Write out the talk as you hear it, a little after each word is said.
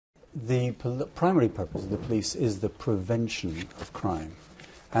The primary purpose of the police is the prevention of crime.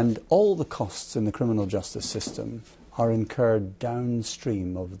 And all the costs in the criminal justice system are incurred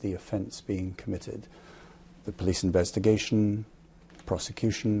downstream of the offence being committed. The police investigation,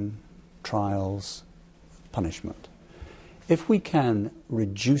 prosecution, trials, punishment. If we can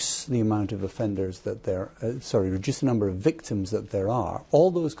reduce the amount of offenders that reduce the number of victims that there are,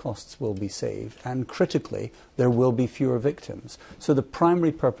 all those costs will be saved, and critically, there will be fewer victims. So the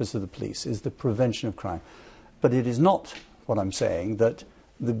primary purpose of the police is the prevention of crime. But it is not what I'm saying that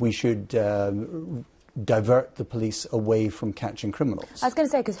we should divert the police away from catching criminals. I was going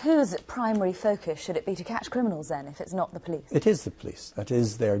to say, because whose primary focus should it be to catch criminals then, if it's not the police? It is the police. That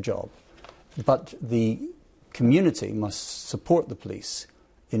is their job. But the community must support the police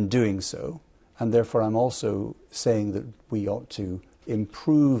in doing so, and therefore I'm also saying that we ought to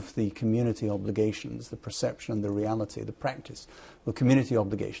improve the community obligations, the perception and the reality, the practice of community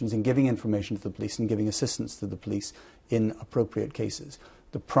obligations in giving information to the police and giving assistance to the police in appropriate cases.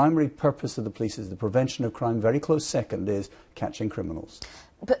 The primary purpose of the police is the prevention of crime. Very close second is catching criminals.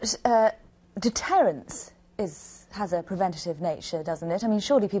 But deterrence has a preventative nature, doesn't it? I mean,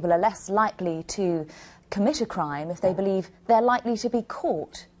 surely people are less likely to commit a crime if they believe they're likely to be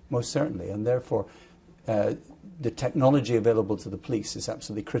caught. Most certainly, and therefore the technology available to the police is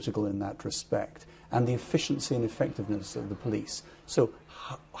absolutely critical in that respect, and the efficiency and effectiveness of the police. So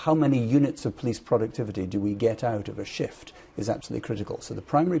how many units of police productivity do we get out of a shift is absolutely critical. So the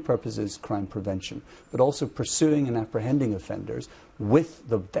primary purpose is crime prevention, but also pursuing and apprehending offenders with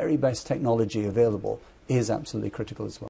the very best technology available is absolutely critical as well.